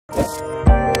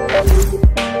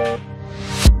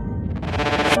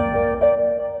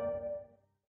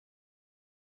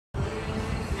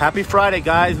Happy Friday,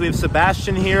 guys. We have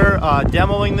Sebastian here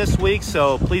demoing this week,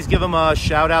 so please give him a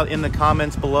shout out in the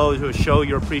comments below to show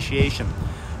your appreciation.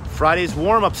 Friday's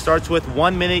warm-up starts with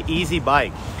 1 minute easy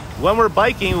bike. When we're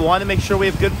biking, we want to make sure we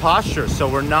have good posture, so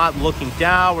we're not looking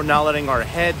down, we're not letting our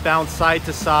head bounce side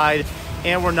to side,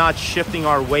 and we're not shifting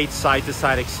our weight side to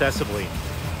side excessively.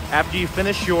 After you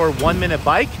finish your 1 minute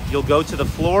bike, you'll go to the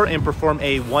floor and perform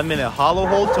a 1 minute hollow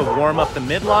hold to warm up the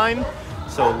midline.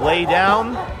 So lay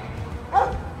down,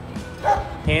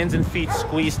 hands and feet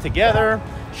squeeze together,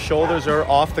 shoulders are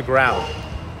off the ground.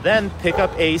 Then pick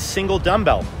up a single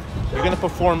dumbbell. You're gonna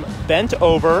perform bent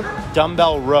over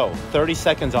dumbbell row, 30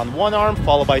 seconds on one arm,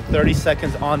 followed by 30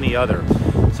 seconds on the other.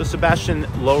 So Sebastian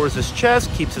lowers his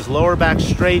chest, keeps his lower back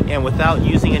straight, and without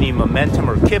using any momentum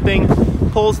or kipping,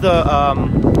 pulls the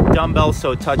dumbbell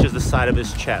so it touches the side of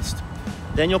his chest.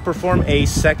 Then you'll perform a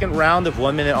second round of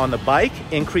 1 minute on the bike,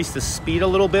 increase the speed a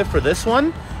little bit for this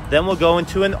one. Then we'll go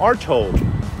into an arch hold.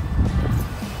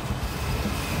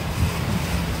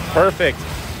 Perfect.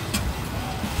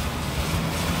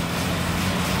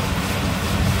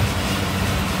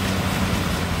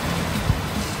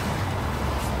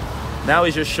 Now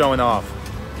he's just showing off.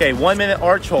 Okay, 1 minute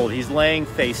arch hold. He's laying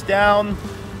face down,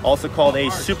 also called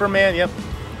a Superman, yep.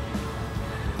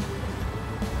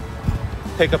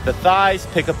 Pick up the thighs,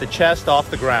 pick up the chest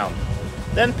off the ground.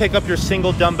 Then pick up your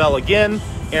single dumbbell again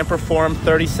and perform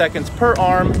 30 seconds per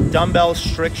arm, dumbbell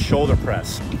strict shoulder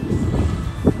press.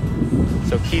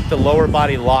 So keep the lower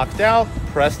body locked out,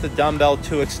 press the dumbbell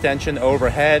to extension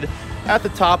overhead. At the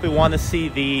top, we want to see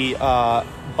the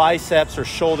biceps or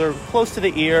shoulder close to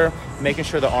the ear, making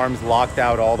sure the arm's locked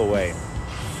out all the way.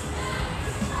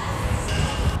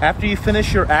 After you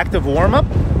finish your active warm-up,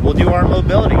 we'll do our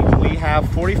mobility. We have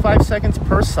 45 seconds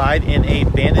per side in a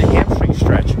banded hamstring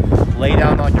stretch. Lay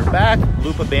down on your back,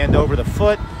 loop a band over the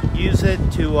foot, use it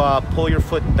to pull your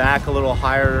foot back a little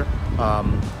higher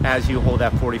as you hold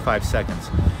that 45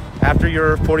 seconds. After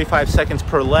your 45 seconds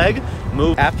per leg,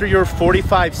 move. After your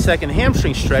 45-second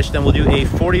hamstring stretch, then we'll do a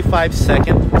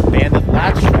 45-second banded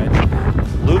lat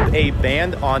stretch. Loop a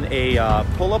band on a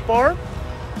pull-up bar,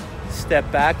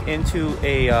 step back into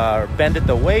a bend at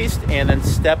the waist, and then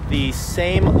step the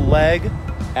same leg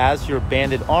as your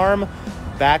banded arm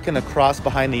back and across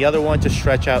behind the other one to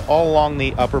stretch out all along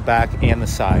the upper back and the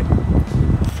side.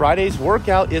 Friday's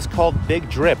workout is called Big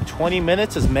Drip, 20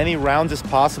 minutes, as many rounds as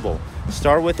possible.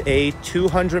 Start with a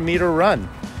 200-meter run.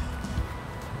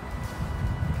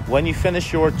 When you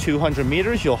finish your 200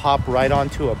 meters, you'll hop right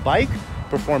onto a bike,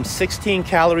 perform 16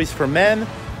 calories for men,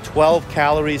 12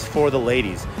 calories for the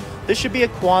ladies. This should be a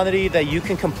quantity that you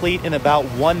can complete in about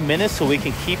 1 minute so we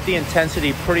can keep the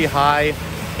intensity pretty high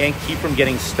and keep from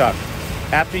getting stuck.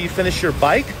 After you finish your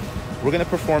bike, we're gonna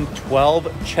perform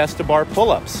 12 chest-to-bar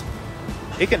pull-ups.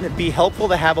 It can be helpful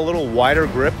to have a little wider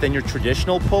grip than your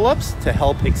traditional pull-ups to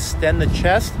help extend the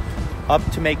chest up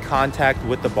to make contact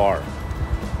with the bar.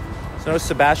 So notice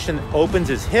Sebastian opens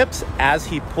his hips as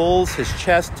he pulls his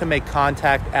chest to make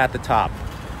contact at the top.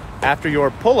 After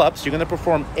your pull-ups, you're gonna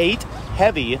perform 8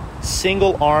 heavy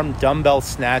single-arm dumbbell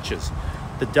snatches.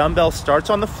 The dumbbell starts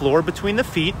on the floor between the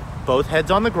feet, both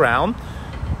heads on the ground.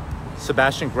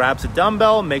 Sebastian grabs a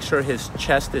dumbbell, make sure his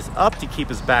chest is up to keep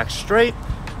his back straight,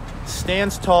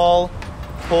 stands tall,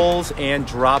 pulls, and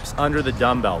drops under the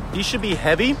dumbbell. These should be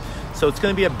heavy, so it's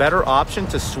going to be a better option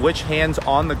to switch hands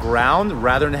on the ground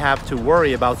rather than have to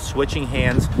worry about switching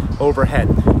hands overhead.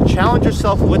 Challenge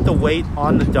yourself with the weight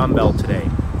on the dumbbell today.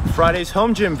 Friday's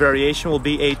home gym variation will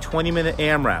be a 20-minute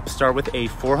AMRAP. Start with a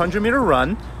 400-meter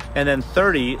run and then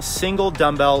 30 single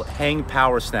dumbbell hang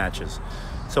power snatches.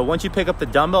 So once you pick up the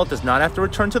dumbbell, it does not have to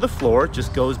return to the floor, it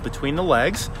just goes between the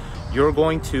legs. You're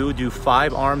going to do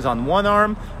 5 arms on one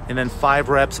arm and then 5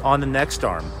 reps on the next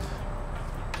arm.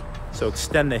 So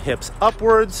extend the hips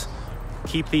upwards,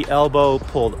 keep the elbow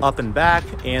pulled up and back,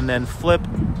 and then flip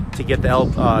to get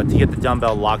the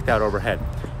dumbbell locked out overhead.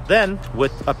 Then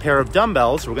with a pair of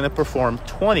dumbbells, we're going to perform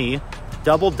 20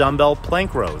 double dumbbell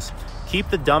plank rows. Keep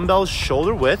the dumbbells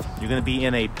shoulder width. You're going to be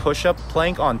in a push-up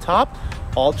plank on top,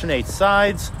 alternate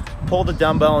sides. Pull the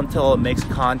dumbbell until it makes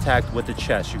contact with the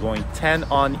chest. You're going 10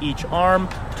 on each arm,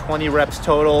 20 reps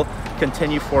total.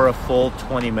 Continue for a full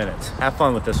 20 minutes. Have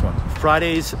fun with this one.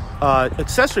 Friday's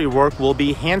accessory work will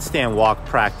be handstand walk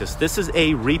practice. This is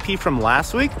a repeat from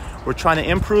last week. We're trying to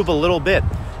improve a little bit.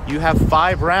 You have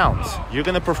 5 rounds. You're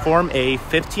gonna perform a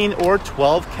 15 or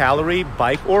 12 calorie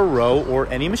bike or row or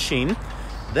any machine.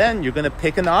 Then you're gonna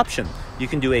pick an option. You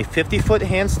can do a 50-foot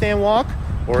handstand walk,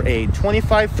 or a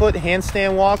 25-foot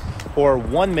handstand walk, or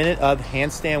 1 minute of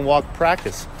handstand walk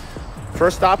practice.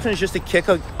 First option is just to kick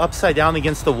upside down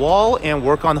against the wall and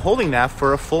work on holding that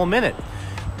for a full minute.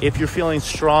 If you're feeling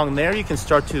strong there, you can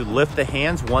start to lift the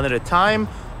hands one at a time,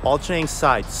 alternating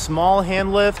sides, small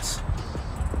hand lifts.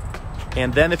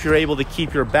 And then if you're able to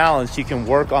keep your balance, you can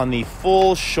work on the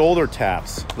full shoulder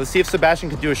taps. Let's see if Sebastian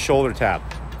can do a shoulder tap.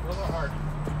 A little hard.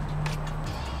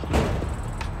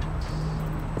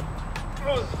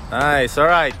 Nice, all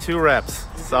right, 2 reps,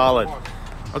 solid.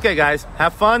 Okay guys,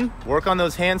 have fun, work on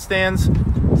those handstands.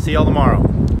 See y'all tomorrow.